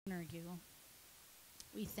Honor you.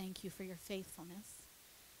 We thank you for your faithfulness.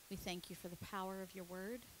 We thank you for the power of your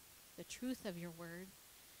word, the truth of your word,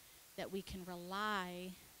 that we can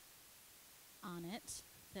rely on it,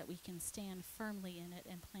 that we can stand firmly in it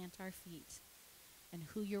and plant our feet, and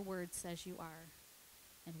who your word says you are,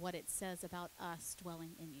 and what it says about us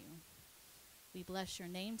dwelling in you. We bless your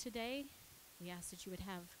name today. We ask that you would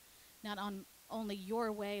have not only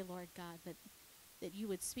your way, Lord God, but that you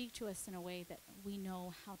would speak to us in a way that we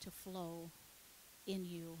know how to flow in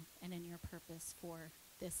you and in your purpose for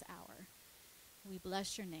this hour. We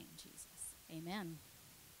bless your name, Jesus. Amen.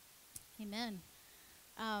 Amen.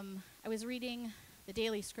 I was reading the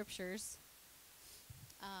daily scriptures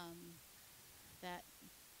that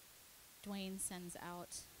Dwayne sends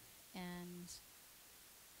out, and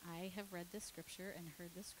I have read this scripture and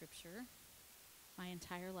heard this scripture my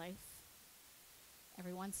entire life.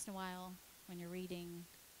 Every once in a while, when you're reading,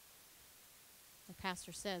 the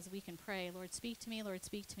pastor says, we can pray, Lord, speak to me, Lord,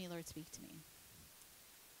 speak to me, Lord, speak to me.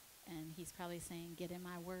 And he's probably saying, get in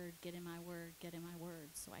my word, get in my word, get in my word,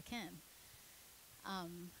 so I can.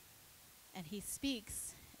 And he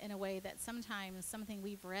speaks in a way that sometimes something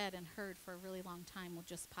we've read and heard for a really long time will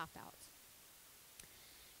just pop out.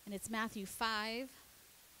 And it's Matthew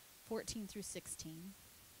 5:14 through 16.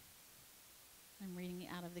 I'm reading it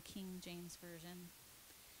out of the King James Version.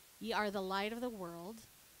 Ye are the light of the world.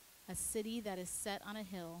 A city that is set on a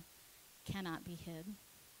hill cannot be hid.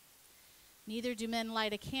 Neither do men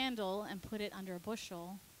light a candle and put it under a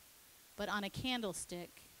bushel, but on a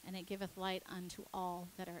candlestick, and it giveth light unto all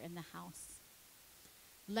that are in the house.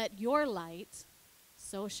 Let your light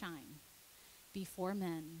so shine before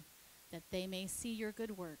men that they may see your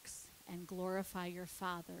good works and glorify your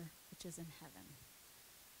Father which is in heaven.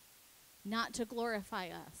 Not to glorify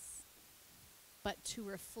us, but to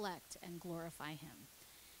reflect and glorify him.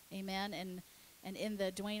 Amen. And in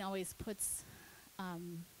the, Dwayne always puts a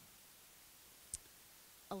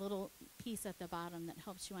little piece at the bottom that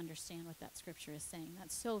helps you understand what that scripture is saying.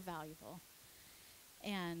 That's so valuable.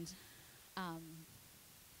 And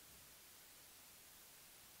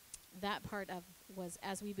that part of was,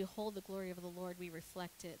 as we behold the glory of the Lord, we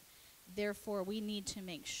reflect it. Therefore, we need to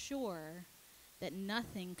make sure that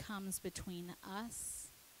nothing comes between us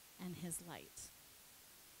and his light.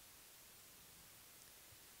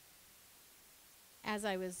 As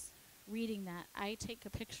I was reading that, I take a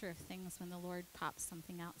picture of things when the Lord pops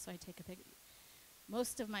something out, so I take a picture.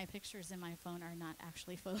 Most of my pictures in my phone are not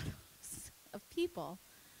actually photos of people.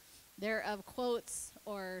 They're of quotes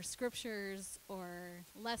or scriptures or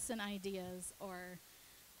lesson ideas or,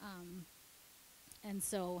 and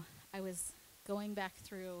so I was going back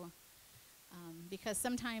through, because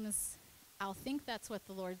sometimes I'll think that's what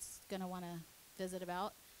the Lord's going to want to visit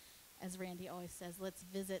about. As Randy always says, let's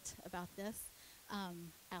visit about this.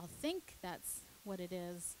 I'll think that's what it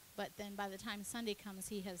is, but then by the time Sunday comes,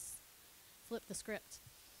 he has flipped the script.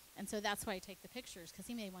 And so that's why I take the pictures, because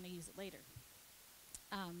he may want to use it later.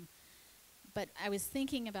 But I was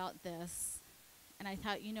thinking about this, and I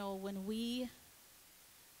thought, when we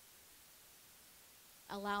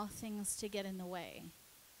allow things to get in the way,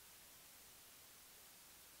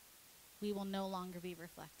 we will no longer be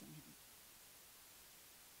reflecting him.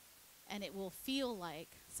 And it will feel like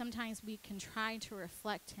sometimes we can try to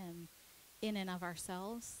reflect him in and of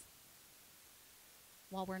ourselves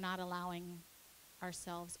while we're not allowing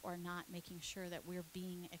ourselves or not making sure that we're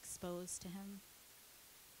being exposed to him.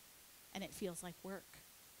 And it feels like work.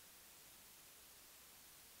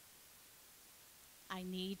 I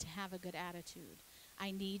need to have a good attitude.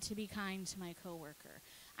 I need to be kind to my coworker.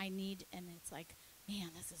 And it's like, man,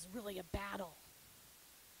 this is really a battle.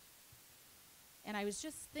 And I was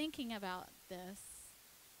just thinking about this,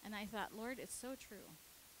 and I thought, Lord, it's so true.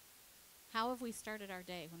 How have we started our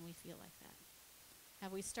day when we feel like that?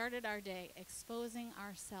 Have we started our day exposing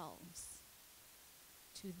ourselves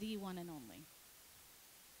to the one and only?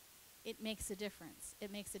 It makes a difference.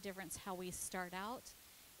 It makes a difference how we start out.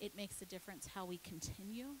 It makes a difference how we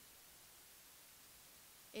continue.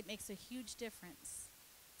 It makes a huge difference.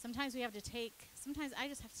 Sometimes I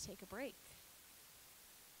just have to take a break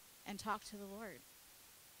and talk to the Lord.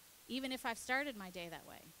 Even if I've started my day that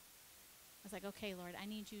way. I was like, okay, Lord, I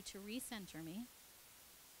need you to recenter me.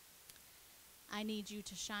 I need you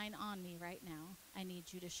to shine on me right now. I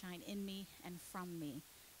need you to shine in me and from me,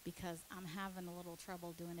 because I'm having a little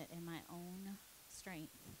trouble doing it in my own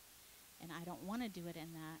strength. And I don't want to do it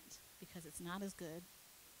in that because it's not as good.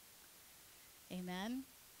 Amen?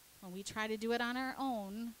 When we try to do it on our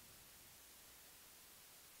own,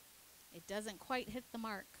 it doesn't quite hit the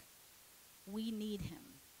mark. We need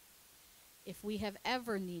him. If we have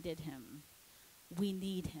ever needed him, we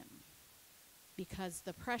need him. Because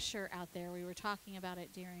the pressure out there, we were talking about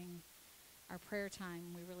it during our prayer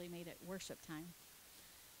time. We really made it worship time.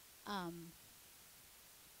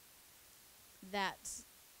 That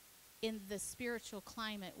in the spiritual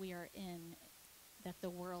climate we are in, that the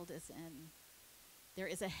world is in, there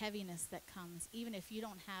is a heaviness that comes. Even if you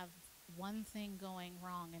don't have one thing going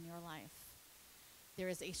wrong in your life, there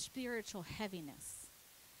is a spiritual heaviness,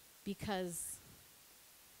 because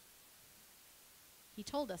he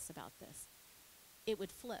told us about this. It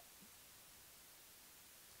would flip.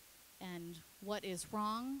 And what is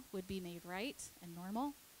wrong would be made right and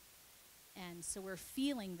normal. And so we're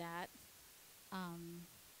feeling that.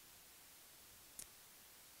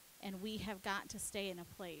 And we have got to stay in a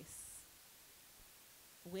place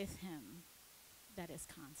with him that is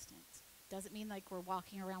constant. Doesn't mean like we're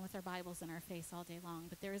walking around with our Bibles in our face all day long,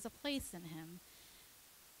 but there is a place in him,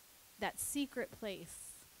 that secret place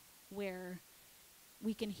where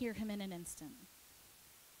we can hear him in an instant.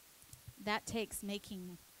 That takes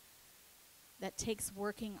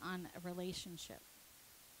working on a relationship.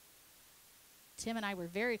 Tim and I were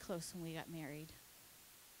very close when we got married,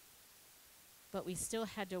 but we still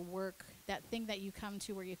had to work that thing that you come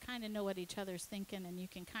to where you kind of know what each other's thinking, and you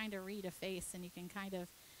can kind of read a face, and you can kind of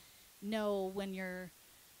know when your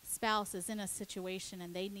spouse is in a situation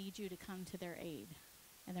and they need you to come to their aid,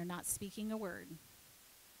 and they're not speaking a word,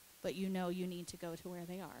 but you know you need to go to where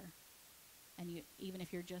they are. And you, even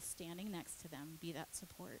if you're just standing next to them, be that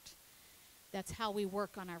support. That's how we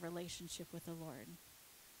work on our relationship with the Lord,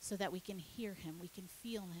 so that we can hear him, we can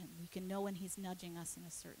feel him, we can know when he's nudging us in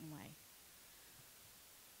a certain way.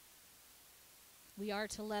 We are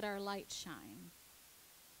to let our light shine.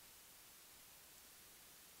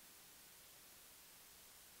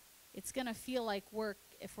 It's going to feel like work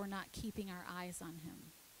if we're not keeping our eyes on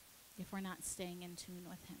him, if we're not staying in tune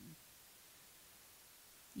with him.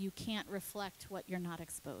 You can't reflect what you're not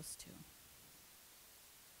exposed to.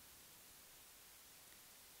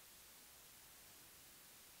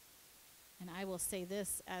 And I will say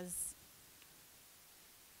this as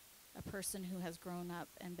a person who has grown up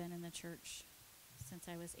and been in the church since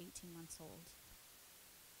I was 18 months old.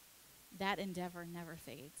 That endeavor never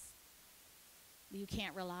fades. You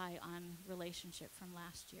can't rely on relationship from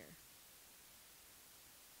last year.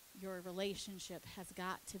 Your relationship has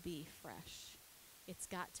got to be fresh. It's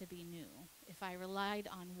got to be new. If I relied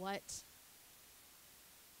on what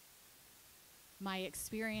my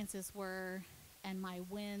experiences were, and my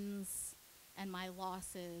wins and my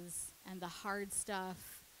losses and the hard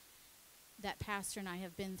stuff that Pastor and I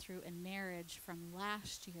have been through in marriage from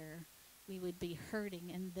last year, we would be hurting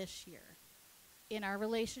in this year. In our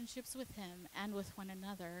relationships with him and with one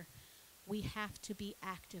another, we have to be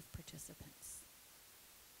active participants,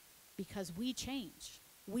 because we change.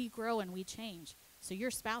 We grow and we change. So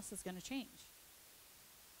your spouse is going to change.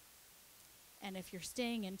 And if you're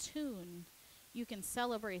staying in tune, you can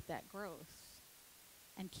celebrate that growth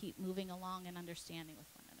and keep moving along and understanding with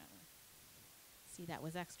one another. See, that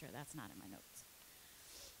was extra. That's not in my notes.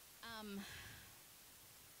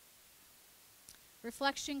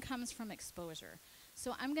 Reflection comes from exposure.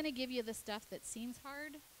 So I'm going to give you the stuff that seems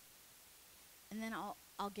hard, and then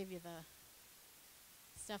I'll give you the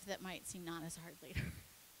stuff that might seem not as hard later.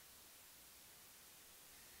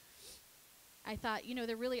 I thought,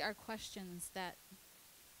 there really are questions that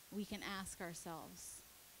we can ask ourselves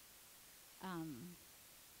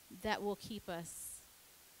that will keep us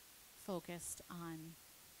focused on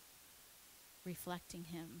reflecting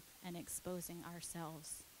him and exposing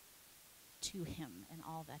ourselves to him and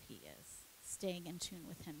all that he is, staying in tune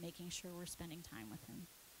with him, making sure we're spending time with him.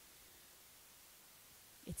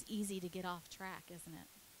 It's easy to get off track, isn't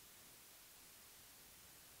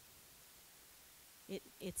it?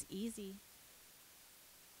 It's easy.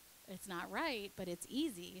 It's not right, but it's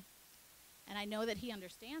easy. And I know that he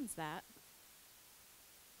understands that.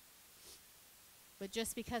 But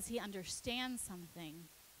just because he understands something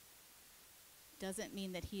doesn't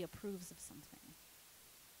mean that he approves of something.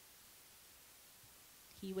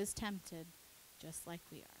 He was tempted just like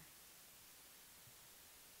we are.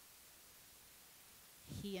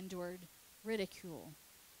 He endured ridicule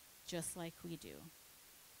just like we do.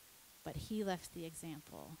 But he left the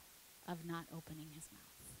example of not opening his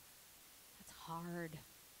mouth. That's hard.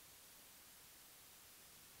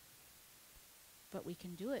 But we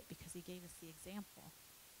can do it because he gave us the example.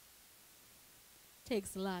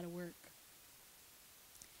 Takes a lot of work.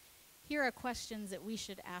 Here are questions that we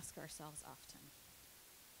should ask ourselves often.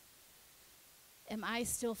 Am I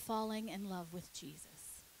still falling in love with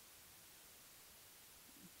Jesus?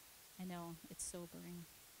 I know, it's sobering.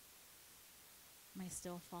 Am I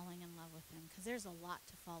still falling in love with him? Because there's a lot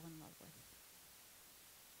to fall in love with.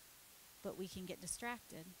 But we can get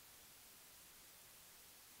distracted.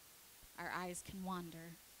 Our eyes can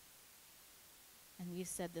wander. And we've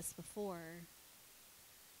said this before.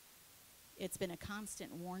 It's been a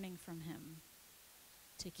constant warning from him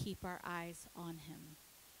to keep our eyes on him.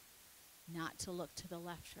 Not to look to the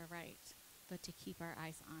left or right, but to keep our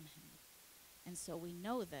eyes on him. And so we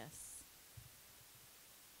know this,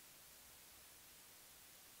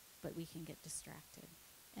 but we can get distracted.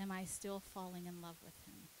 Am I still falling in love with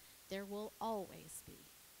him? There will always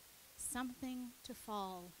be something to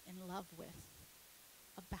fall in love with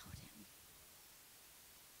about him.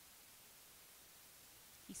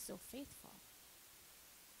 He's so faithful.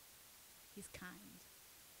 He's kind.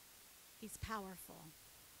 He's powerful.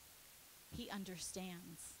 He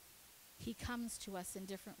understands. He comes to us in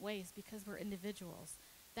different ways because we're individuals.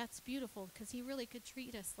 That's beautiful because he really could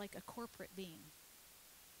treat us like a corporate being.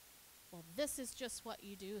 Well, this is just what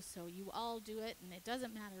you do, so you all do it, and it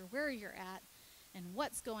doesn't matter where you're at and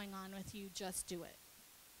what's going on with you, just do it.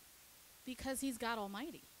 Because he's God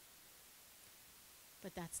Almighty.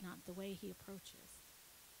 But that's not the way he approaches.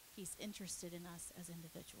 He's interested in us as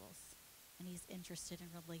individuals, and he's interested in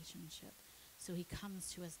relationship. So he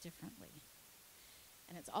comes to us differently.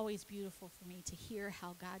 And it's always beautiful for me to hear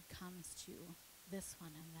how God comes to this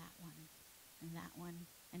one and that one and that one,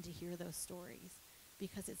 and to hear those stories,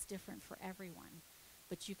 because it's different for everyone.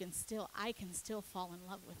 But I can still fall in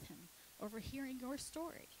love with him over hearing your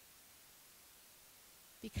story,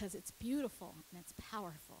 because it's beautiful and it's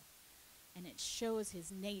powerful and it shows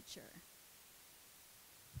his nature.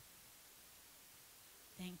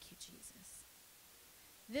 Thank you, Jesus.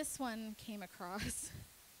 This one came across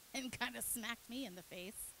and kind of smacked me in the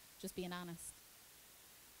face, just being honest.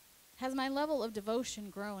 Has my level of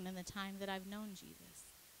devotion grown in the time that I've known Jesus?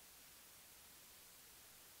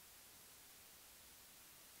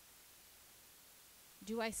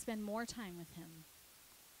 Do I spend more time with him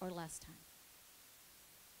or less time?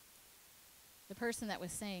 The person that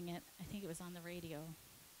was saying it, I think it was on the radio,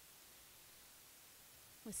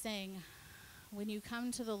 was saying, when you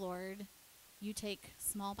come to the Lord, you take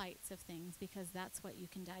small bites of things because that's what you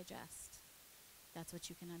can digest. That's what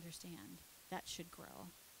you can understand. That should grow.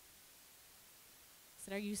 I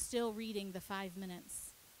said, are you still reading the 5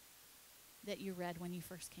 minutes that you read when you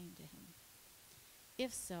first came to him?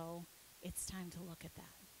 If so, it's time to look at that.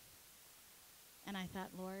 And I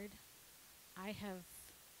thought, Lord, I have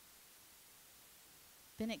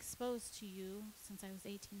been exposed to you since I was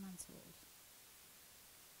 18 months old.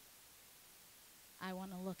 I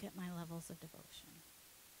want to look at my levels of devotion.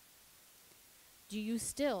 Do you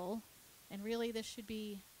still, and really this should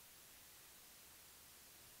be,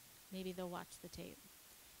 maybe they'll watch the tape.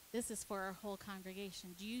 This is for our whole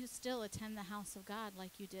congregation. Do you still attend the house of God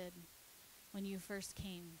like you did when you first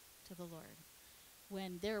came to the Lord?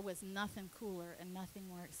 When there was nothing cooler and nothing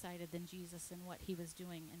more excited than Jesus and what he was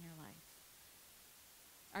doing in your life?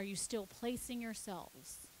 Are you still placing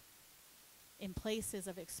yourselves in places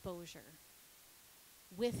of exposure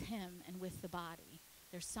with him and with the body?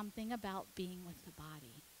 There's something about being with the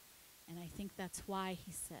body. And I think that's why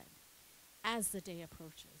he said, as the day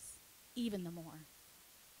approaches, even the more.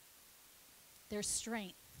 There's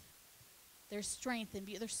strength. There's strength and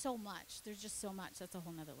beauty. There's so much. There's just so much. That's a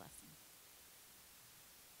whole nother lesson.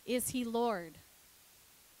 Is he Lord?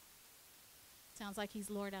 Sounds like he's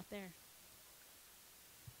Lord out there.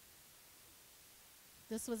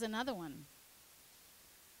 This was another one.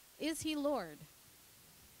 Is he Lord?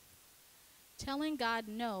 Telling God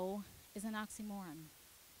no is an oxymoron,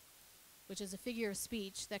 which is a figure of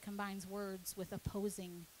speech that combines words with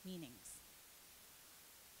opposing meanings.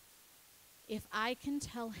 If I can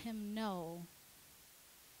tell him no,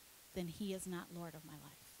 then he is not Lord of my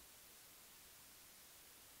life.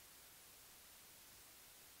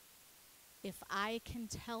 If I can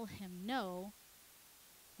tell him no,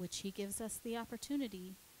 which he gives us the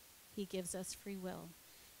opportunity, he gives us free will.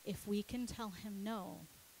 If we can tell him no,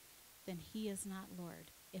 then he is not Lord.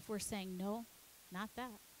 If we're saying no, not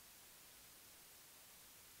that.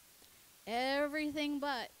 Everything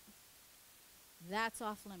but, that's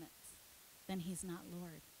off limits, then he's not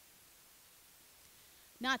Lord.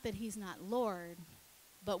 Not that he's not Lord,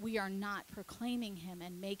 but we are not proclaiming him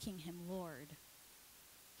and making him Lord.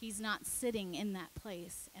 He's not sitting in that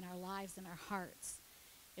place in our lives and our hearts.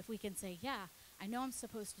 If we can say, yeah, I know I'm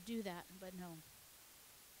supposed to do that, but no.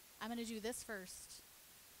 I'm going to do this first.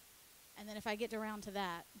 And then if I get around to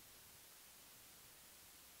that,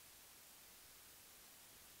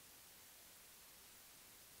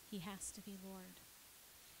 he has to be Lord.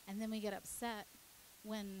 And then we get upset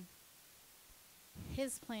when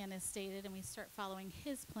his plan is stated and we start following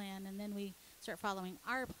his plan, and then we start following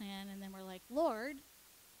our plan, and then we're like, Lord,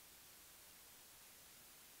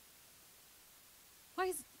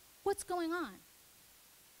 what's going on?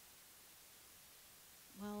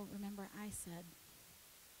 Well, remember I said,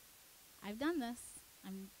 I've done this.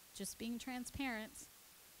 I'm just being transparent.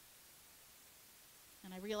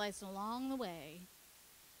 And I realized along the way,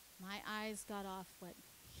 my eyes got off what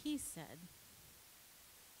he said.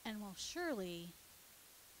 And well, surely,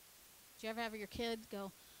 do you ever have your kid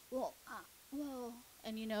go, well,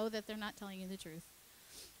 and you know that they're not telling you the truth?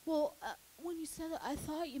 Well, when you said it, I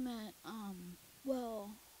thought you meant,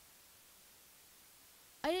 well,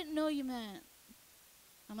 I didn't know you meant.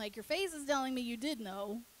 I'm like, your face is telling me you did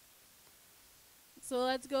know. So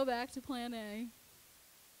let's go back to plan A.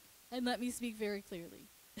 And let me speak very clearly.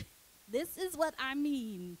 This is what I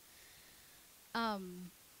mean. And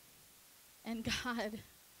God,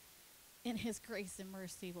 in his grace and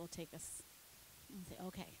mercy, will take us and say,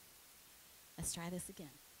 okay, let's try this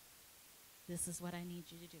again. This is what I need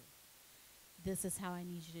you to do. This is how I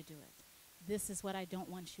need you to do it. This is what I don't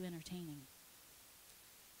want you entertaining.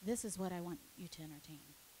 This is what I want you to entertain.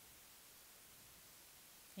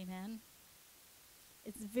 Amen?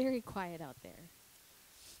 It's very quiet out there.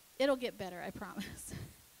 It'll get better, I promise.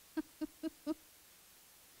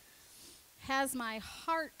 Has my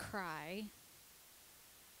heart cry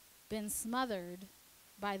been smothered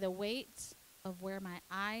by the weight of where my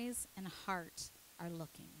eyes and heart are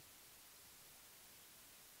looking?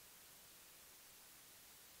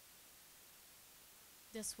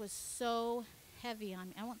 This was so heavy on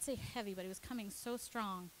me. I won't say heavy, but it was coming so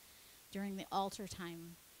strong during the altar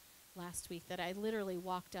time last week that I literally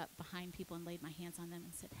walked up behind people and laid my hands on them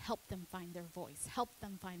and said, help them find their voice. Help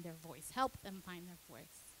them find their voice. Help them find their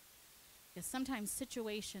voice. Because sometimes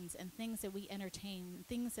situations and things that we entertain,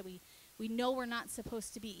 things that we know we're not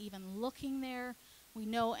supposed to be even looking there, we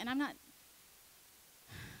know, and I'm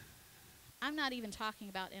not even talking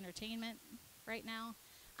about entertainment right now.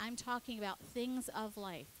 I'm talking about things of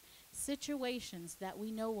life, situations that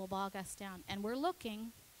we know will bog us down. And we're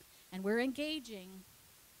looking, and we're engaging,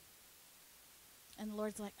 and the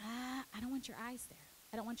Lord's like, I don't want your eyes there.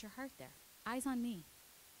 I don't want your heart there. Eyes on me.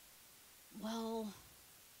 Well,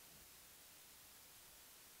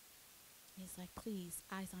 he's like, please,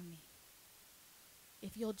 eyes on me.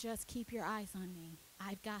 If you'll just keep your eyes on me,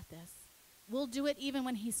 I've got this. We'll do it even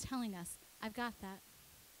when he's telling us, I've got that.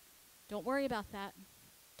 Don't worry about that.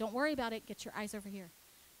 Don't worry about it. Get your eyes over here.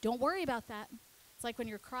 Don't worry about that. It's like when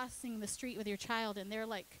you're crossing the street with your child and they're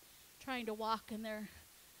like trying to walk and they're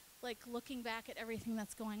like looking back at everything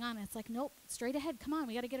that's going on. And it's like, nope, straight ahead. Come on,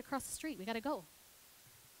 we got to get across the street. We got to go.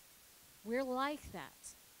 We're like that.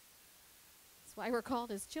 That's why we're called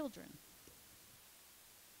his children.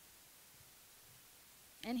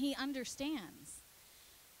 And he understands.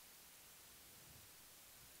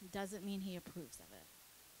 Doesn't mean he approves of it.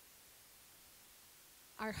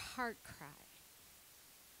 Our heart cry,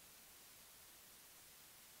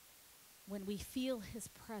 when we feel his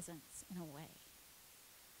presence in a way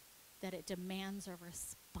that it demands a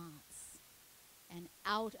response, and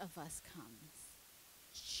out of us comes,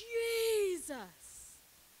 Jesus!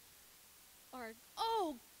 Or,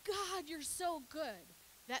 oh God, you're so good.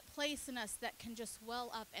 That place in us that can just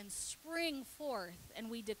well up and spring forth,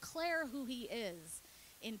 and we declare who he is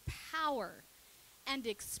in power and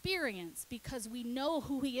experience because we know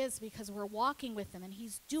who he is, because we're walking with him and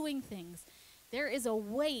he's doing things. There is a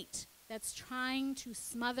weight that's trying to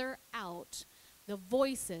smother out the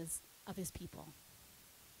voices of his people.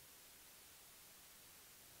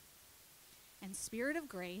 And Spirit of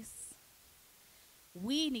Grace,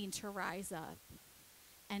 we need to rise up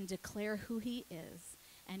and declare who he is.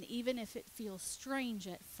 And even if it feels strange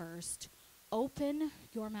at first, open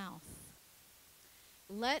your mouth.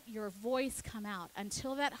 Let your voice come out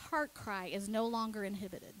until that heart cry is no longer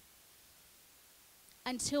inhibited.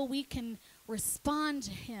 Until we can respond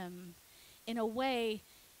to him in a way,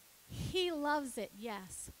 he loves it,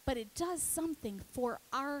 yes, but it does something for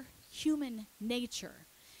our human nature.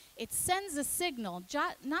 It sends a signal,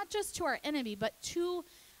 not just to our enemy, but to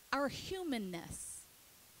our humanness,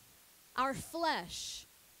 our flesh,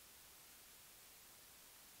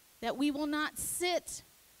 that we will not sit,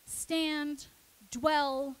 stand,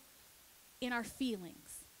 dwell in our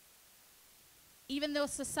feelings. Even though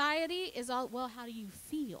society is all, well, how do you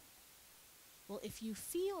feel? Well, if you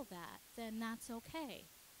feel that, then that's okay.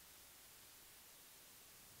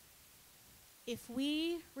 If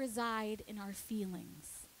we reside in our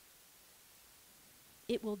feelings,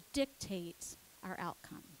 it will dictate our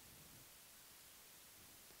outcome.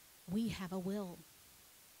 We have a will.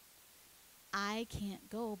 I can't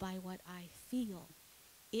go by what I feel.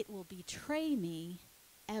 It will betray me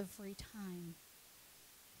every time.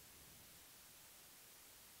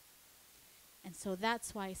 And so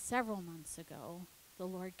that's why several months ago, the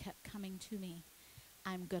Lord kept coming to me.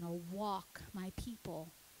 I'm going to walk my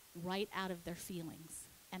people right out of their feelings,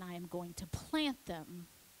 and I am going to plant them.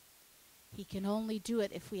 He can only do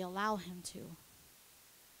it if we allow him to.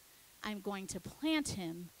 I'm going to plant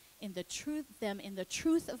them in the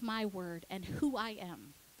truth of my word and who I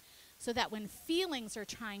am, so that when feelings are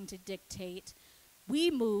trying to dictate, we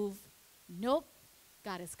move. Nope.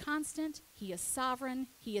 God is constant. He is sovereign.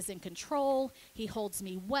 He is in control. He holds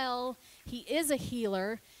me well. He is a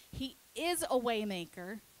healer. He is a way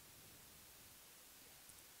maker.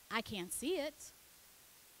 I can't see it,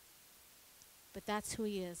 but that's who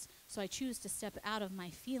he is. So I choose to step out of my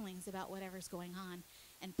feelings about whatever's going on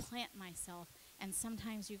and plant myself. And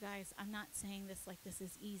sometimes, you guys, I'm not saying this like this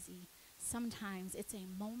is easy. Sometimes it's a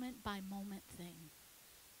moment by moment thing.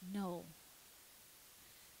 No.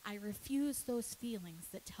 I refuse those feelings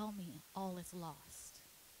that tell me all is lost.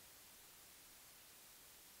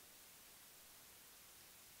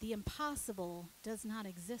 The impossible does not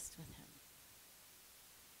exist with him.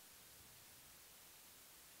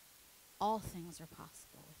 All things are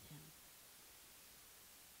possible with him.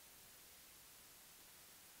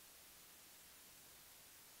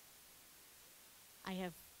 I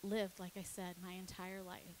have lived, like I said, my entire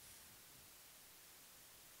life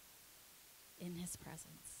in his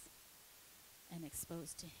presence and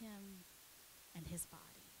exposed to him and his body.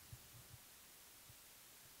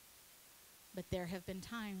 But there have been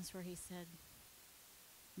times where he said,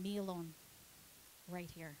 me alone, right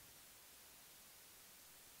here.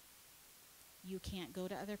 You can't go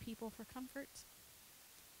to other people for comfort,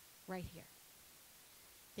 right here.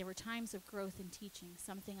 There were times of growth in teaching,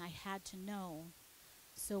 something I had to know.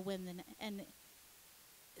 So and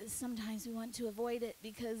sometimes we want to avoid it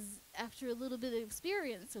because after a little bit of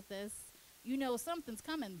experience with this, you know something's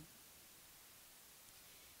coming.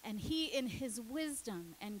 And he, in his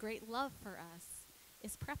wisdom and great love for us,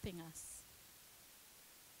 is prepping us.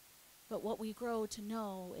 But what we grow to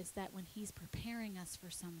know is that when he's preparing us for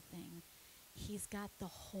something, he's got the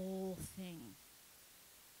whole thing.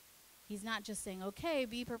 He's not just saying, okay,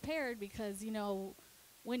 be prepared because,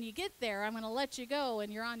 when you get there, I'm going to let you go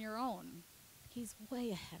and you're on your own. He's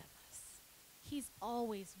way ahead of us. He's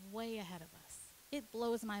always way ahead of us. It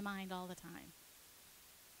blows my mind all the time.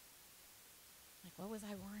 Like, what was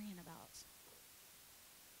I worrying about?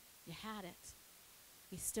 You had it.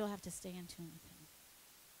 We still have to stay in tune with him.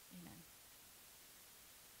 Amen.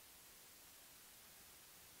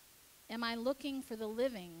 Am I looking for the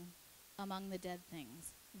living among the dead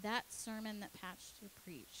things? That sermon that Pastor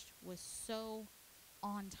preached was so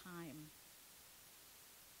on time.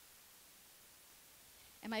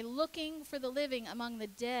 Am I looking for the living among the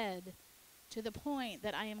dead to the point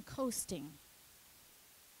that I am coasting,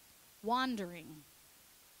 wandering?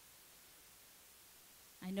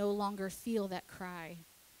 I no longer feel that cry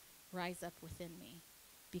rise up within me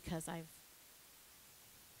because I've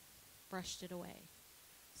brushed it away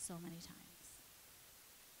so many times.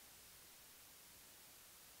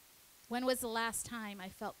 When was the last time I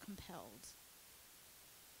felt compelled?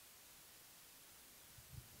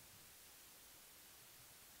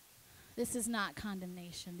 This is not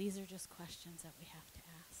condemnation. These are just questions that we have to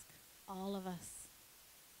ask. All of us.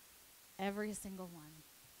 Every single one.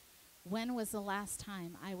 When was the last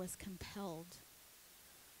time I was compelled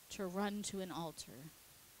to run to an altar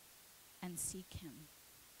and seek him?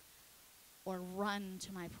 Or run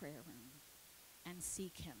to my prayer room and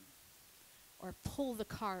seek him? Or pull the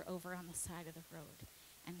car over on the side of the road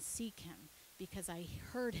and seek him because I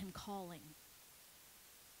heard him calling?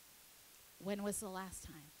 When was the last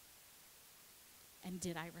time? And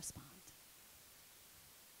did I respond?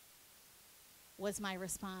 Was my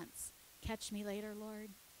response, catch me later,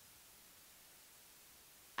 Lord?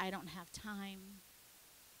 I don't have time.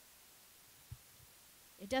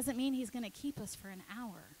 It doesn't mean he's going to keep us for an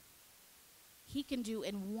hour. He can do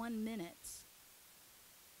in 1 minute.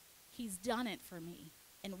 He's done it for me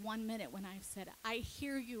in 1 minute when I've said, I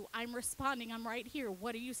hear you. I'm responding. I'm right here.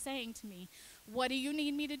 What are you saying to me? What do you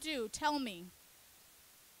need me to do? Tell me.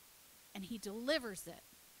 And he delivers it.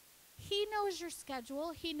 He knows your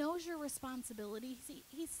schedule. He knows your responsibility.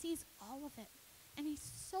 He sees all of it. And he's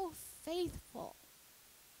so faithful.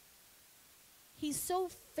 He's so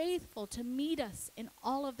faithful to meet us in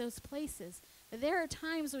all of those places. There are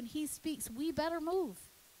times when he speaks, we better move.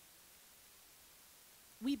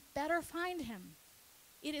 We better find him.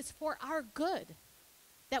 It is for our good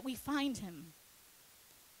that we find him.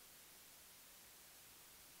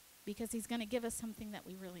 because he's going to give us something that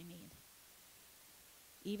we really need,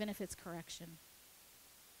 even if it's correction.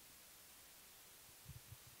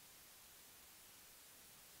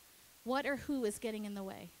 What or who is getting in the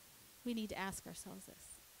way? We need to ask ourselves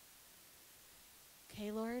this. Okay,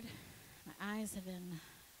 Lord, my eyes have been,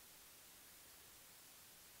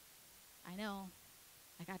 I know,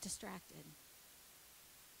 I got distracted.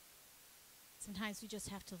 Sometimes we just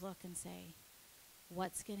have to look and say,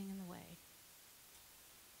 what's getting in the way?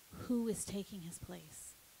 Who is taking his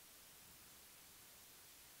place?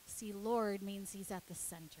 See, Lord means he's at the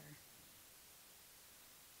center.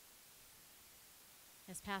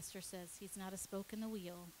 As Pastor says, he's not a spoke in the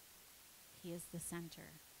wheel. He is the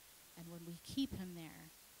center. And when we keep him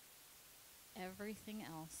there, everything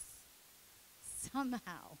else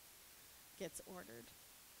somehow gets ordered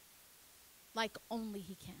like only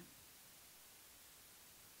he can.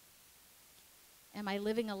 Am I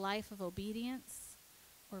living a life of obedience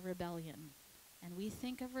or rebellion? And we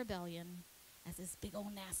think of rebellion as this big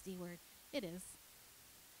old nasty word. It is.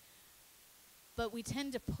 But we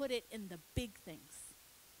tend to put it in the big things.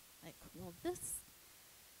 Like,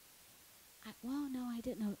 well, no, I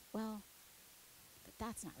didn't know. Well, but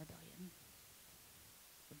that's not rebellion.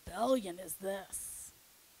 Rebellion is this.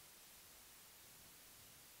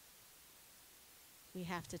 We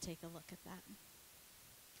have to take a look at that.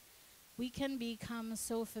 We can become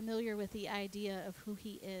so familiar with the idea of who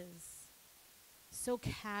he is, so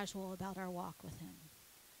casual about our walk with him,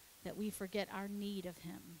 that we forget our need of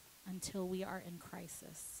him until we are in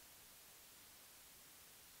crisis.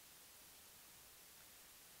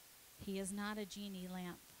 He is not a genie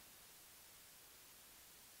lamp.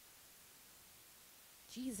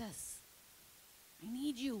 Jesus, I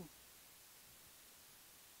need you.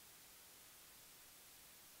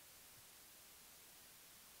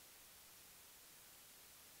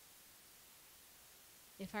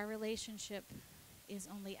 If our relationship is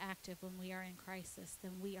only active when we are in crisis,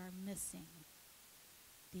 then we are missing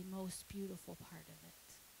the most beautiful part of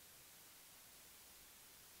it,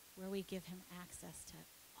 where we give him access to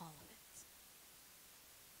all of it.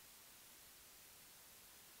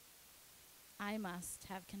 I must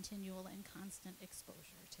have continual and constant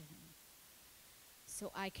exposure to him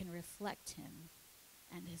so I can reflect him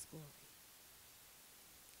and his glory.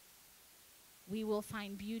 We will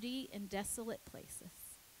find beauty in desolate places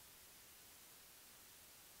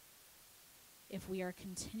if we are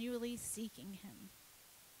continually seeking him.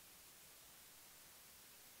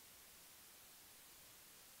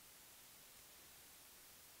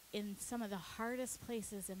 In some of the hardest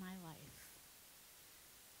places in my life,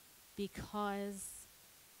 because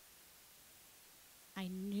I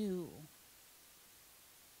knew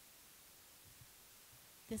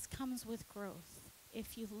this comes with growth.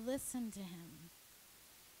 If you listen to him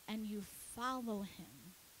and you follow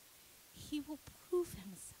him, he will prove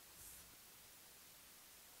himself.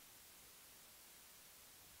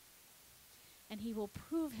 And he will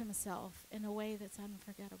prove himself in a way that's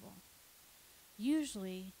unforgettable.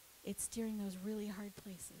 Usually, it's during those really hard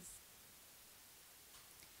places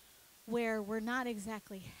where we're not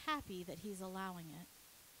exactly happy that he's allowing it.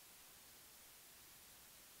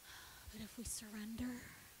 But if we surrender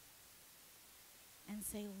and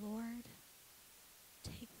say, Lord,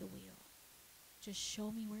 take the wheel. Just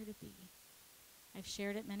show me where to be. I've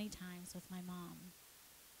shared it many times with my mom.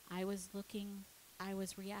 I was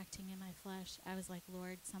reacting in my flesh. I was like,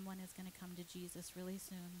 Lord, someone is going to come to Jesus really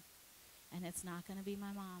soon. And it's not going to be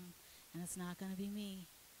my mom. And it's not going to be me.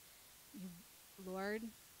 Lord.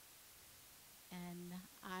 And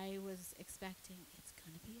I was expecting, it's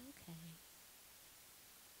going to be okay.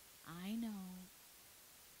 I know.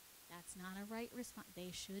 That's not a right response.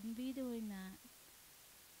 They shouldn't be doing that.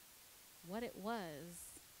 What it was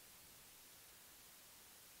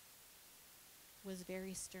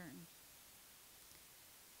very stern.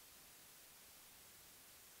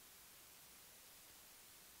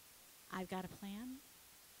 I've got a plan.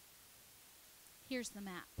 Here's the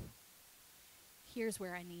map. Here's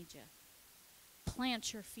where I need you.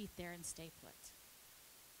 Plant your feet there and stay put.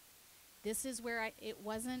 This is where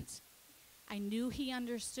I knew he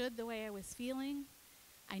understood the way I was feeling.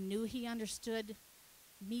 I knew he understood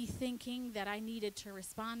me thinking that I needed to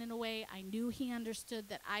respond in a way. I knew he understood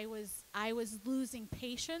that I was losing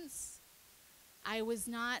patience. I was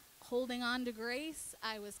not holding on to grace.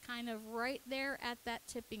 I was kind of right there at that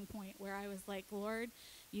tipping point where I was like, Lord,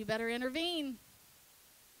 you better intervene.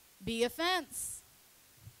 Be a fence.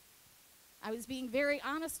 I was being very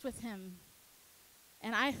honest with him.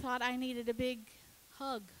 And I thought I needed a big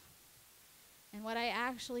hug. And what I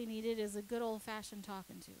actually needed is a good old-fashioned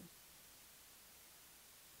talking to.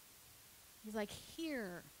 He's like,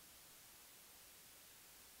 here,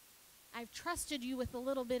 I've trusted you with a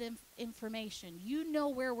little bit of information. You know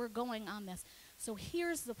where we're going on this. So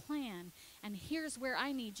here's the plan, and here's where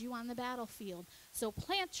I need you on the battlefield. So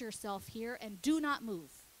plant yourself here and do not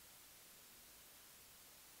move.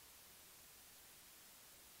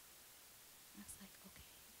 I was like, okay.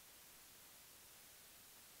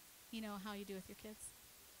 You know how you do with your kids?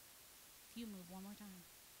 If you move one more time.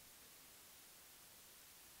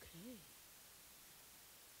 Okay.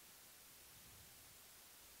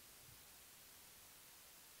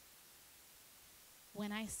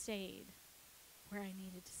 When I stayed where I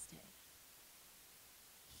needed to stay,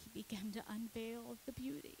 he began to unveil the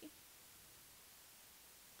beauty.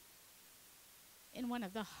 In one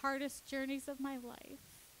of the hardest journeys of my life,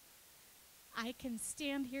 I can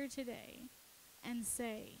stand here today and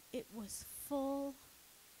say it was full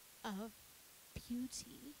of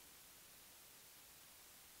beauty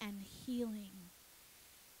and healing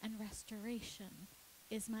and restoration.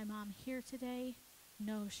 Is my mom here today?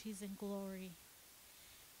 No, she's in glory.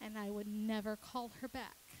 And I would never call her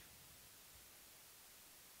back.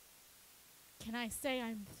 Can I say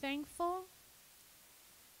I'm thankful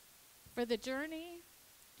for the journey?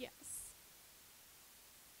 Yes.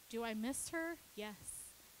 Do I miss her?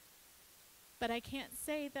 Yes. But I can't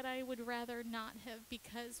say that I would rather not have,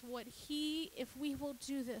 because if we will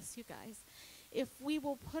do this, you guys, if we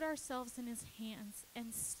will put ourselves in his hands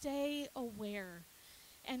and stay aware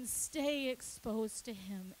and stay exposed to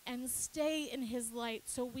him and stay in his light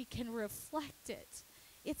so we can reflect it.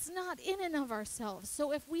 It's not in and of ourselves.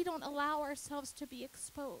 So if we don't allow ourselves to be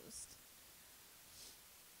exposed,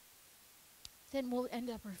 then we'll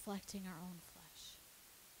end up reflecting our own flesh.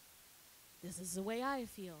 This is the way I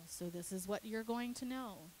feel, so this is what you're going to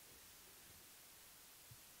know.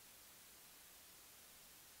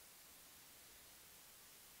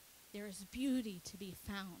 There is beauty to be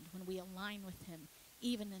found when we align with him,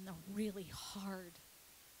 even in the really hard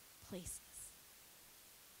places.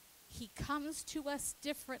 He comes to us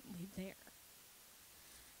differently there.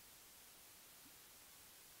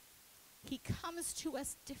 He comes to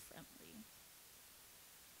us differently.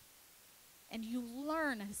 And you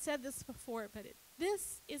learn, I've said this before, but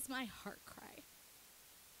this is my heart cry.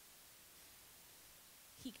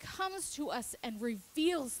 He comes to us and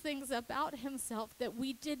reveals things about himself that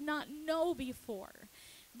we did not know before.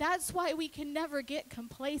 That's why we can never get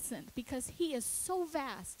complacent, because he is so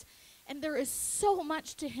vast and there is so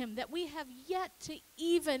much to him that we have yet to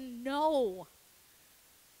even know.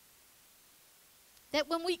 That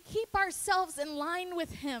when we keep ourselves in line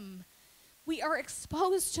with him, we are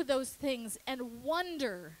exposed to those things and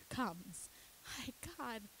wonder comes. My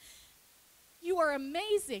God, you are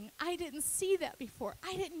amazing. I didn't see that before.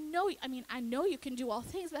 I didn't know. I know you can do all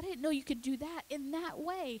things, but I didn't know you could do that in that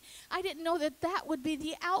way. I didn't know that that would be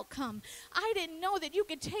the outcome. I didn't know that you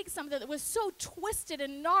could take something that was so twisted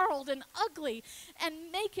and gnarled and ugly and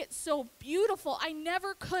make it so beautiful. I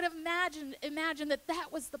never could have imagined that that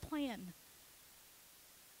was the plan.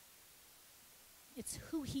 It's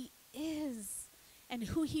who he is and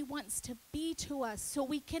who he wants to be to us, so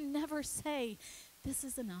we can never say, this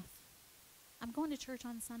is enough. I'm going to church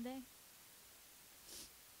on Sunday.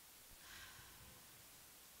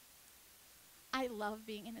 I love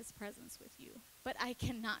being in his presence with you, but I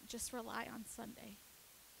cannot just rely on Sunday.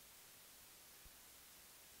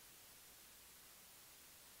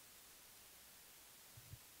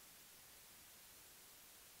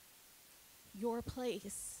 Your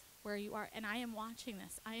place where you are, and I am watching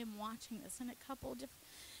this in a couple different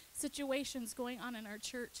situations going on in our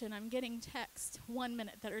church, and I'm getting texts 1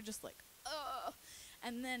 minute that are just like, ugh.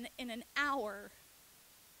 And then in an hour,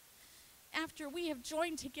 after we have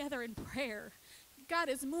joined together in prayer, God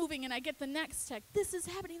is moving, and I get the next text. This is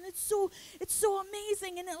happening. It's so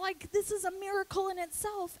amazing, and this is a miracle in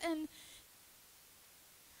itself. And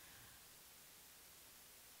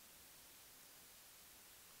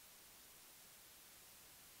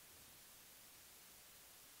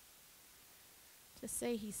to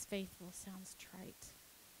say he's faithful sounds trite,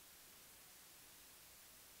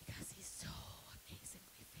 because he's so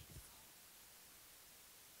amazingly faithful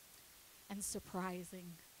and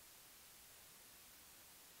surprising.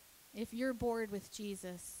 If you're bored with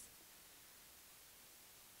Jesus,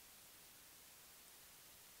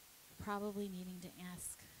 you're probably needing to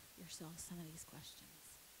ask yourself some of these questions.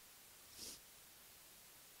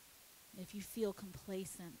 If you feel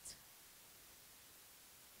complacent,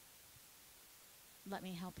 let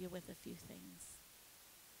me help you with a few things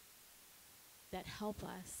that help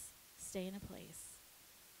us stay in a place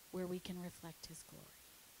where we can reflect his glory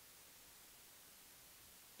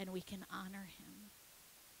and we can honor him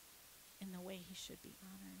in the way he should be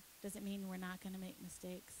honored. Doesn't mean we're not going to make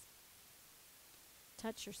mistakes.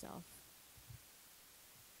 touch yourself.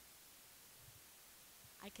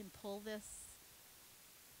 I can pull this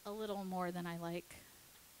a little more than I like.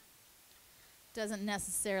 Doesn't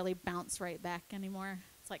necessarily bounce right back anymore.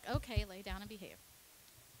 It's like, okay, lay down and behave.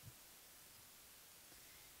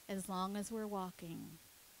 As long as we're walking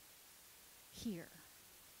here,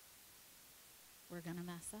 we're going to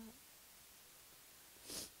mess up.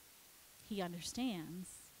 He understands,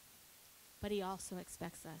 but he also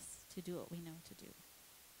expects us to do what we know to do.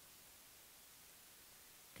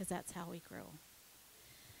 Because that's how we grow.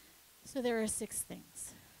 So there are 6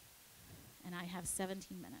 things. And I have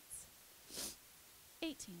 17 minutes.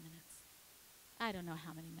 18 minutes. I don't know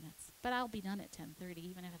how many minutes. But I'll be done at 10:30,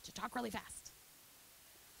 even if I have to talk really fast.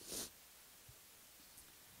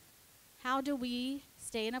 How do we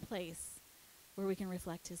stay in a place where we can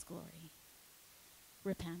reflect his glory?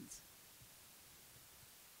 Repent.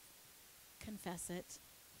 Confess it.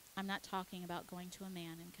 I'm not talking about going to a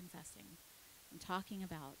man and confessing. I'm talking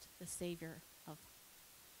about the Savior of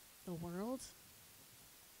the world,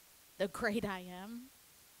 the great I am.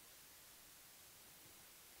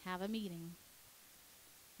 Have a meeting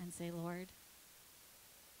and say, Lord,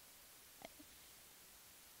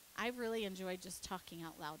 I've really enjoyed just talking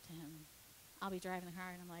out loud to him. I'll be driving the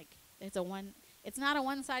car and I'm like, it's not a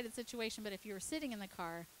one-sided situation, but if you were sitting in the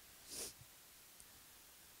car,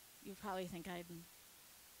 you'd probably think I'd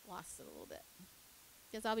lost it a little bit.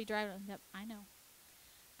 Because I'll be driving, yep, I know,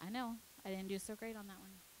 I didn't do so great on that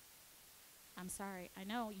one. I'm sorry. I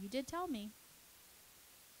know, you did tell me.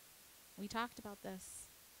 We talked about this,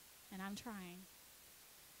 and I'm trying.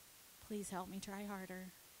 Please help me try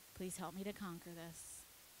harder. Please help me to conquer this.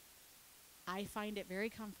 I find it very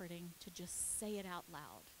comforting to just say it out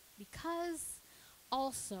loud. Because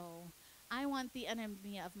also, I want the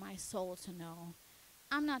enemy of my soul to know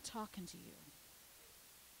I'm not talking to you.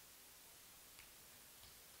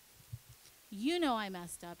 You know I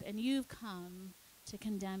messed up, and you've come to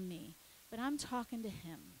condemn me. But I'm talking to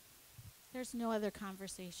him. There's no other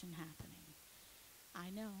conversation happening. I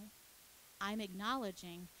know. I'm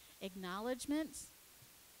acknowledging. Acknowledgement.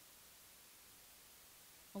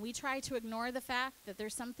 When we try to ignore the fact that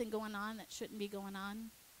there's something going on that shouldn't be going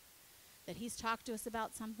on, that he's talked to us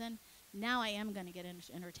about something, now I am going to get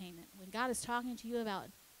entertainment. When God is talking to you about,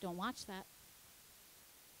 don't watch that.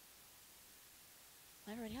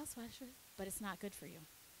 Well, everybody else watches it, but it's not good for you.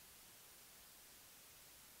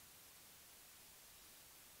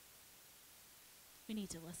 We need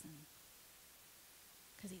to listen.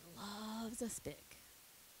 Because he loves us big.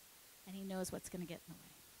 And he knows what's going to get in the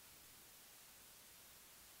way.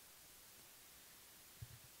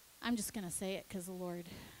 I'm just going to say it because the Lord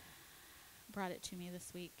brought it to me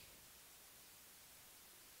this week.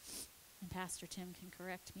 And Pastor Tim can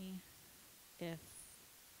correct me if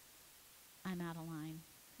I'm out of line,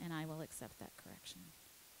 and I will accept that correction.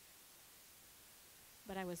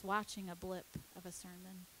 But I was watching a blip of a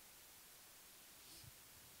sermon,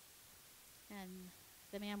 and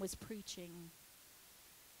the man was preaching,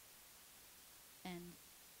 and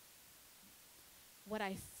what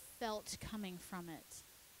I felt coming from it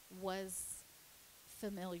was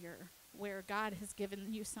familiar, where God has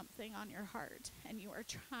given you something on your heart, and you are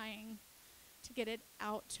trying to get it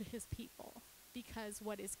out to his people, because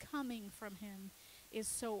what is coming from him is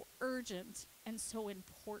so urgent and so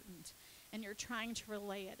important, and you're trying to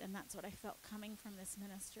relay it. And that's what I felt coming from this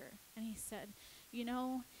minister. And he said,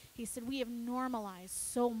 we have normalized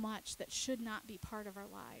so much that should not be part of our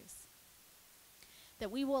lives,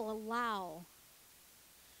 that we will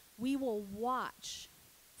watch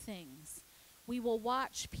things, we will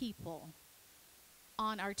watch people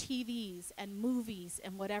on our TVs and movies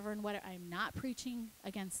and whatever. I'm not preaching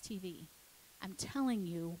against TV. I'm telling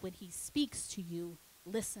you, when he speaks to you,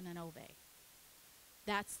 listen and obey.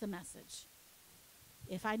 That's the message.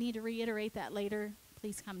 If I need to reiterate that later,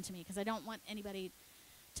 please come to me, because I don't want anybody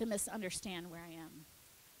to misunderstand where I am.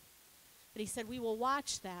 But he said, we will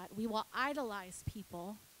watch that. We will idolize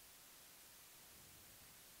people.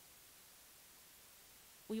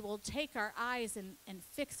 We will take our eyes and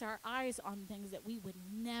fix our eyes on things that we would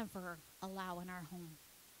never allow in our home.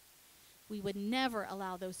 We would never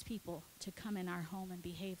allow those people to come in our home and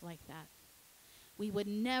behave like that. We would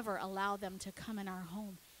never allow them to come in our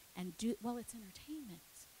home and it's entertainment.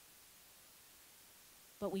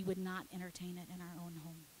 But we would not entertain it in our own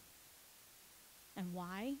home. And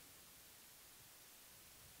why?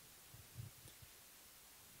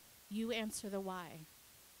 You answer the why.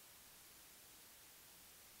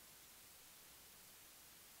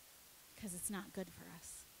 Because it's not good for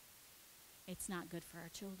us. It's not good for our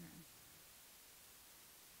children.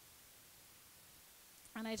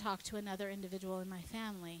 And I talked to another individual in my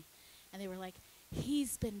family, and they were like,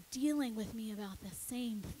 he's been dealing with me about the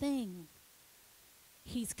same thing.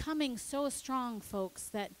 He's coming so strong, folks,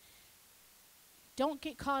 that don't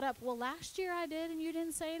get caught up. Well, last year I did, and you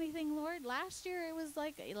didn't say anything, Lord. Last year it was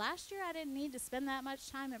like, last year I didn't need to spend that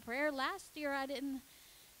much time in prayer. Last year I didn't.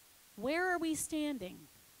 Where are we standing?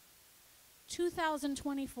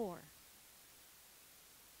 2024.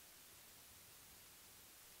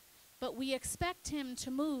 But we expect him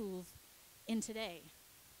to move in today.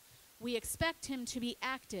 We expect him to be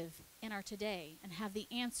active in our today and have the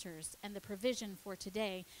answers and the provision for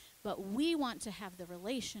today. But we want to have the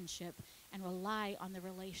relationship and rely on the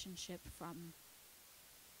relationship from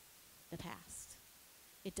the past.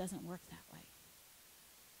 It doesn't work that way.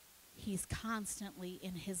 He's constantly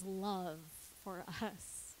in his love for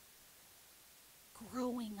us,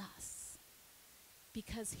 growing us,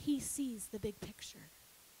 because he sees the big picture.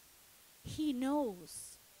 He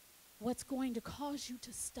knows what's going to cause you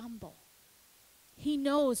to stumble. He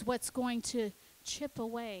knows what's going to chip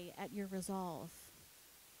away at your resolve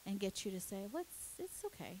and get you to say, it's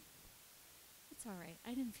okay. It's all right.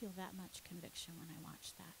 I didn't feel that much conviction when I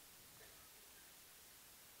watched that.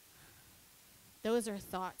 Those are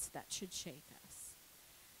thoughts that should shake us.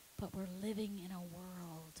 But we're living in a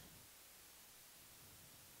world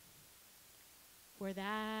where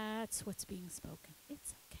that's what's being spoken.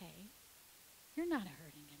 It's okay. You're not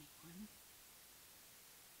hurting anyone.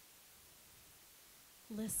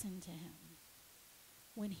 Listen to him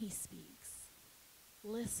when he speaks.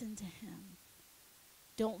 Listen to him.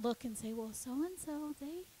 Don't look and say, well, so-and-so,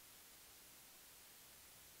 they...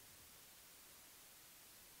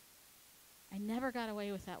 I never got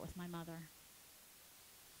away with that with my mother.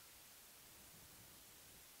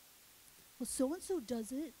 Well, so-and-so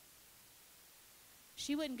does it.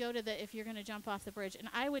 She wouldn't go to if you're going to jump off the bridge. And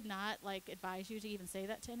I would not, advise you to even say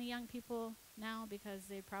that to any young people now, because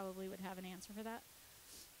they probably would have an answer for that.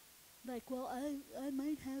 Well, I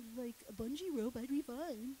might have, a bungee rope. I'd be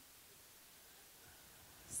fine.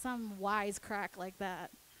 Some wisecrack like that.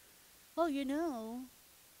 Oh,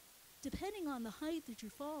 depending on the height that you're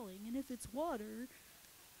falling, and if it's water,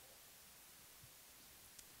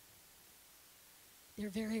 they're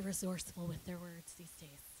very resourceful with their words these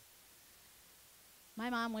days. My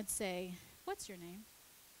mom would say, what's your name?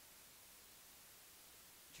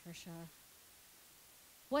 Trisha.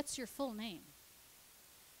 What's your full name?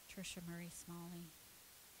 Trisha Marie Smalley.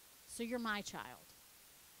 So you're my child?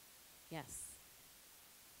 Yes.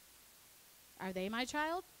 Are they my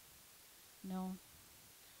child? No.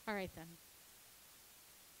 All right, then.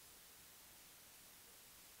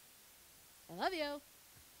 I love you.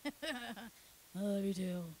 I love you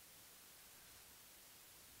too.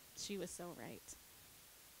 She was so right.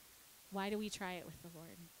 Why do we try it with the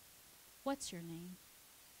Lord? What's your name?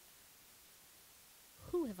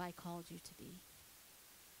 Who have I called you to be?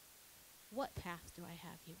 What path do I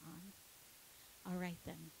have you on? All right,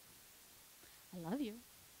 then. I love you.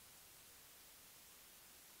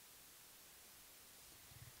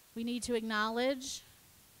 We need to acknowledge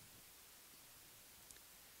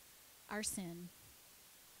our sin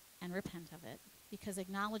and repent of it, because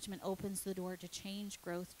acknowledgement opens the door to change,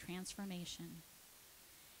 growth, transformation.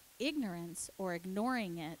 Ignorance or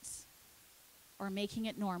ignoring it or making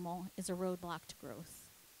it normal is a roadblock to growth.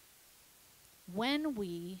 When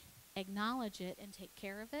we acknowledge it and take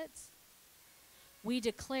care of it, we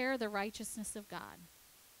declare the righteousness of God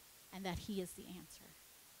and that he is the answer.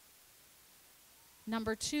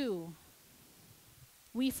 Number 2,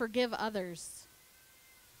 we forgive others.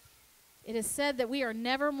 It is said that we are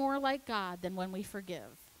never more like God than when we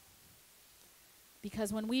forgive.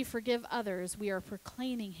 Because when we forgive others, we are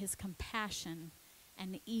proclaiming his compassion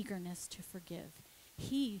and eagerness to forgive.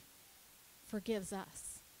 He forgives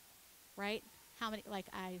us, right? How many,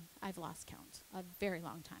 I've lost count a very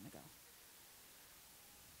long time ago.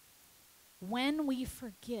 When we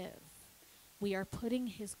forgive, we are putting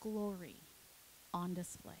his glory on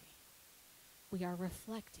display. We are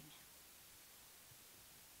reflecting him.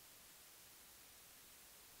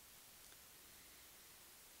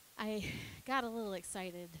 I got a little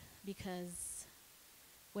excited because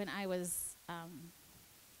when I was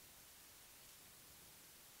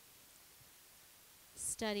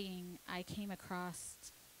studying, I came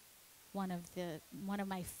across one of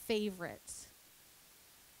my favorite.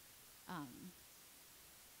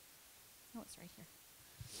 It's right here.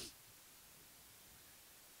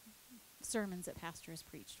 Sermons that pastor has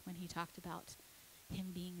preached when he talked about him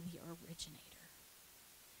being the originator.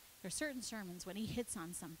 There are certain sermons when he hits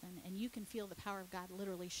on something and you can feel the power of God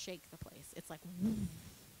literally shake the place. It's like, woo.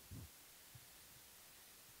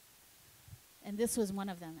 And this was one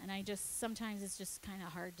of them. And I just, sometimes it's just kind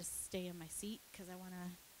of hard to stay in my seat because I want to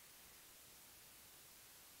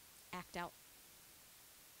act out.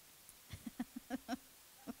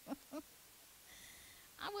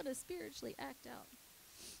 I want to spiritually act out.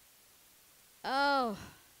 Oh,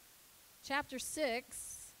 chapter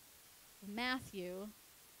 6 of Matthew.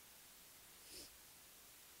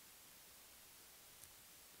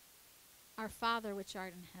 Our Father which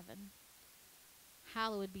art in heaven,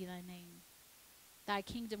 hallowed be thy name. Thy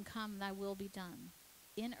kingdom come, thy will be done,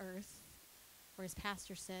 in earth, or as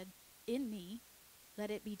Pastor said, in me,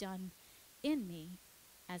 let it be done in me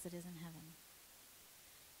as it is in heaven.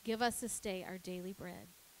 Give us this day our daily bread,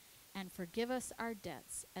 and forgive us our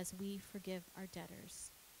debts as we forgive our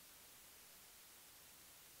debtors.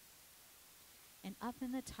 And up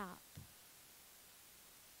in the top,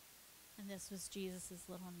 and this was Jesus'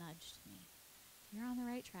 little nudge to me, you're on the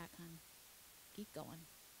right track, hon. Keep going.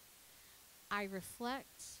 I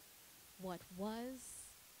reflect what was,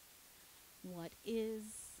 what is,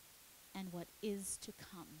 and what is to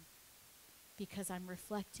come, because I'm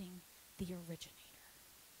reflecting the originator.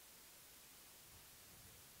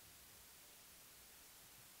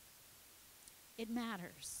 It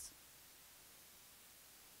matters.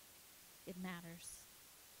 It matters.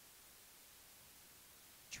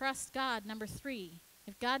 Trust God, number 3.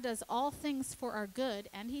 If God does all things for our good,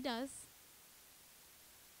 and he does.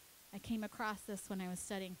 I came across this when I was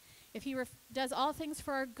studying. If he does all things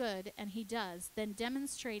for our good, and he does, then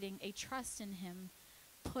demonstrating a trust in him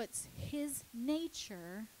puts his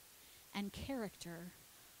nature and character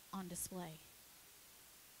on display.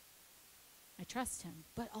 I trust him,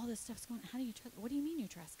 but all this stuff's going on. How do you trust? What do you mean you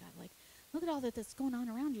trust God? Like, look at all that's going on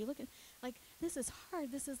around you. Look at, like, this is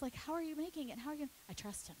hard. This is like, how are you making it? How are you? I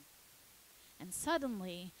trust him. And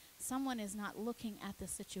suddenly, someone is not looking at the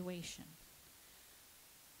situation,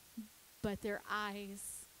 but their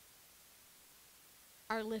eyes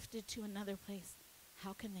are lifted to another place.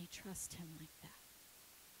 How can they trust him like that?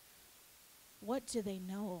 What do they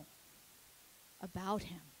know about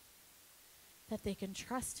him that they can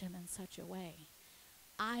trust him in such a way?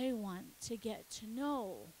 I want to get to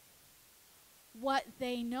know what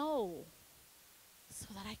they know so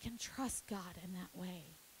that I can trust God in that way.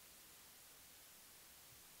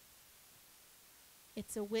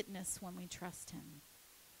 It's a witness when we trust him,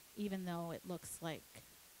 even though it looks like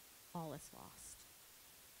all is lost.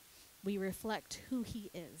 We reflect who he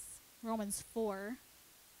is. Romans 4.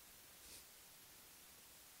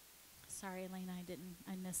 Sorry, Elena,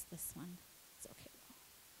 I missed this one. It's okay though.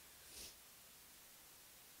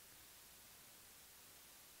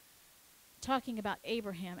 Talking about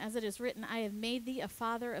Abraham, as it is written, I have made thee a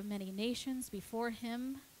father of many nations before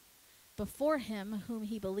him whom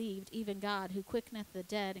he believed, even God, who quickeneth the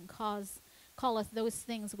dead and calleth those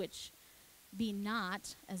things which be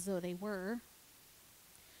not as though they were,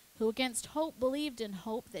 who against hope believed in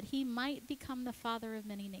hope that he might become the father of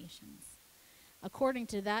many nations, according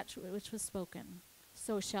to that which was spoken,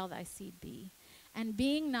 so shall thy seed be. And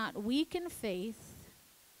being not weak in faith,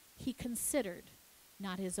 he considered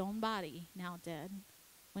not his own body, now dead,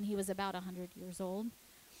 when he was about 100 years old,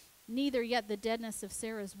 neither yet the deadness of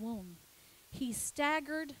Sarah's womb. He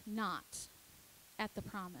staggered not at the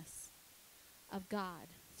promise of God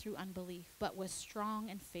through unbelief, but was strong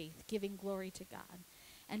in faith, giving glory to God,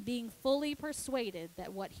 and being fully persuaded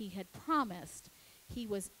that what he had promised, he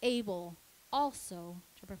was able also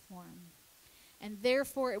to perform. And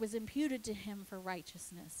therefore it was imputed to him for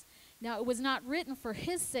righteousness. Now it was not written for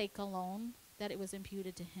his sake alone that it was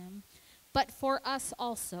imputed to him, but for us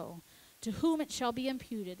also, to whom it shall be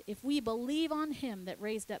imputed, if we believe on him that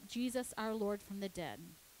raised up Jesus our Lord from the dead,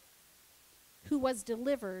 who was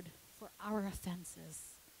delivered for our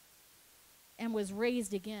offenses, and was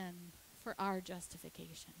raised again for our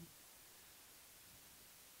justification.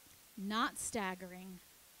 Not staggering,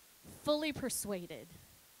 fully persuaded,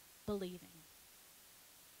 believing.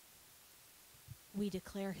 We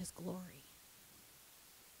declare his glory.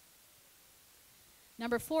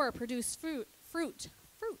 Number 4, produce fruit. 5 minutes.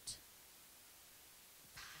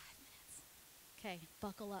 Okay,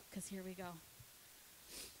 buckle up, because here we go.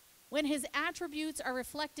 When his attributes are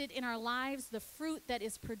reflected in our lives, the fruit that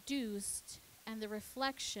is produced and the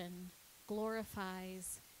reflection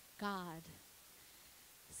glorifies God.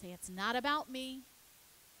 Say, it's not about me.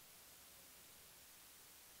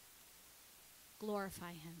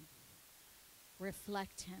 Glorify him.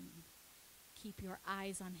 Reflect him. Keep your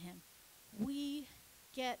eyes on him. We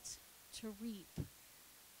get to reap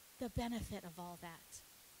the benefit of all that,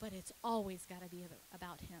 but it's always got to be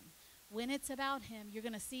about him. When it's about him, you're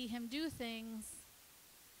going to see him do things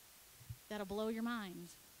that'll blow your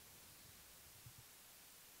mind.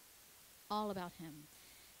 all about him.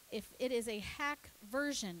 If it is a hack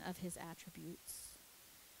version of his attributes,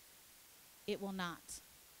 it will not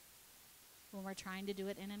when we're trying to do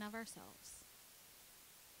it in and of ourselves.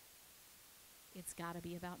 It's got to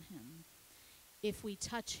be about him. If we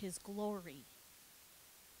touch his glory,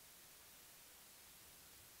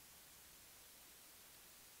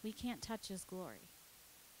 we can't touch his glory.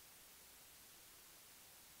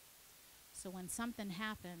 So when something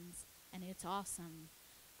happens and it's awesome,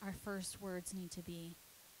 our first words need to be,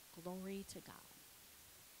 glory to God.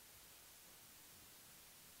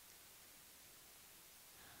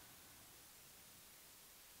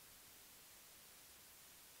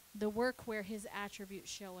 The work where his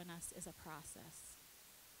attributes show in us is a process.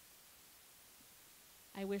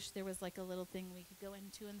 I wish there was like a little thing we could go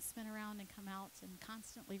into and spin around and come out and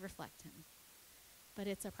constantly reflect him. But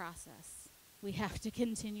it's a process. We have to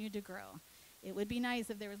continue to grow. It would be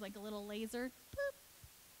nice if there was like a little laser. Boop.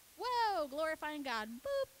 Whoa, glorifying God.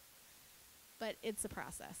 Boop. But it's a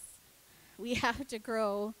process. We have to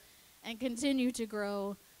grow and continue to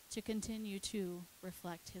grow to continue to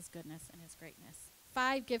reflect his goodness and his greatness.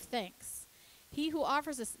 5, give thanks. He who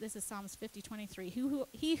offers us, this is Psalms 50:23.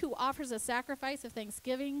 He who offers a sacrifice of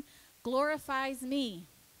thanksgiving glorifies me.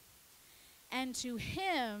 And to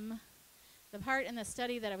him, the part in the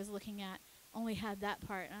study that I was looking at only had that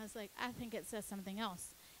part. And I was like, I think it says something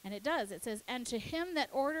else. And it does. It says, and to him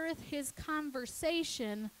that ordereth his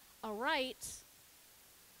conversation aright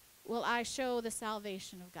will I show the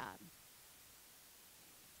salvation of God.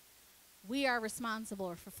 We are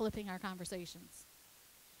responsible for flipping our conversations.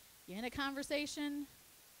 You're in a conversation,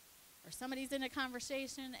 or somebody's in a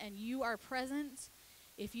conversation, and you are present.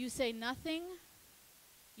 If you say nothing,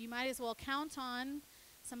 you might as well count on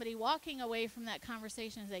somebody walking away from that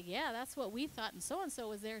conversation and say, yeah, that's what we thought, and so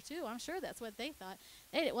was there too. I'm sure that's what they thought.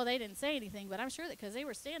 They didn't say anything, but I'm sure that because they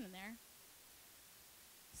were standing there.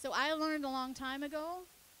 So I learned a long time ago,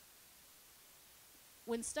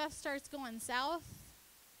 when stuff starts going south,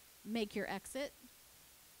 make your exit.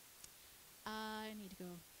 I need to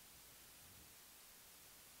go.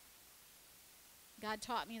 God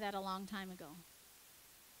taught me that a long time ago.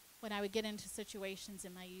 When I would get into situations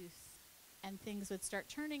in my youth and things would start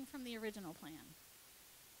turning from the original plan.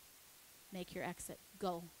 Make your exit.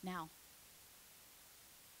 Go now.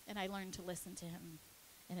 And I learned to listen to him,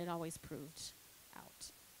 and it always proved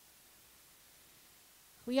out.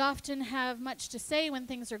 We often have much to say when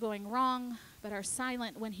things are going wrong, but are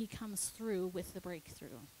silent when he comes through with the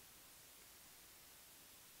breakthrough.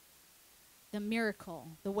 The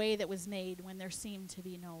miracle, the way that was made when there seemed to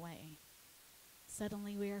be no way.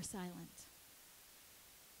 Suddenly we are silent.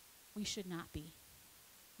 We should not be.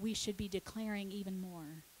 We should be declaring even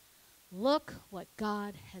more. Look what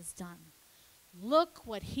God has done. Look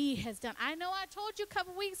what he has done. I know I told you a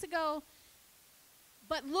couple weeks ago,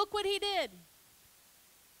 but look what he did.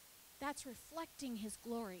 That's reflecting his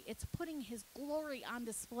glory. It's putting his glory on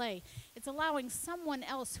display. It's allowing someone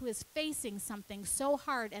else who is facing something so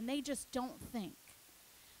hard and they just don't think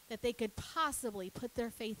that they could possibly put their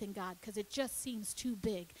faith in God because it just seems too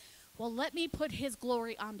big. Well, let me put his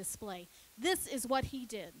glory on display. This is what he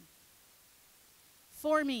did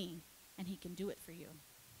for me, and he can do it for you.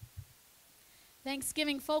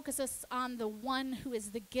 Thanksgiving focuses on the one who is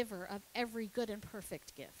the giver of every good and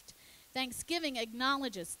perfect gift. Thanksgiving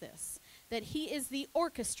acknowledges this, that he is the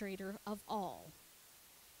orchestrator of all.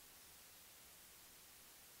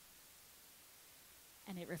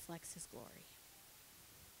 And it reflects his glory.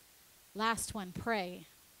 Last one, pray.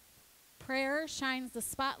 Prayer shines the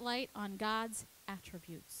spotlight on God's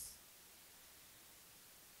attributes.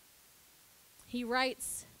 He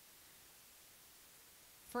writes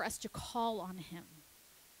for us to call on him.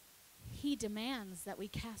 He demands that we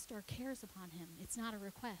cast our cares upon him. It's not a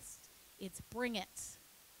request. It's bring it.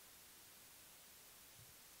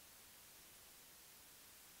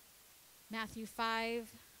 Matthew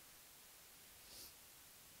 5,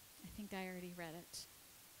 I think I already read it,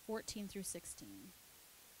 14 through 16.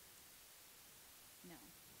 No,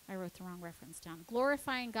 I wrote the wrong reference down.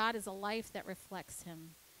 Glorifying God is a life that reflects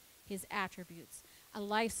him, his attributes, a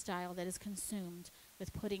lifestyle that is consumed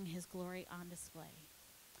with putting his glory on display.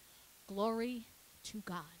 Glory to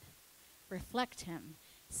God. Reflect him.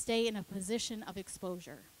 Stay in a position of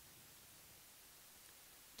exposure.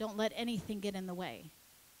 Don't let anything get in the way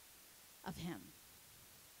of him.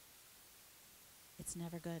 It's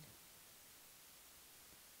never good.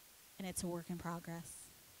 And it's a work in progress.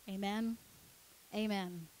 Amen.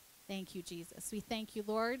 Amen. Thank you, Jesus. We thank you,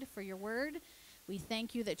 Lord, for your word. We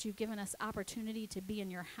thank you that you've given us opportunity to be in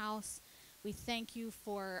your house. We thank you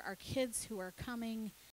for our kids who are coming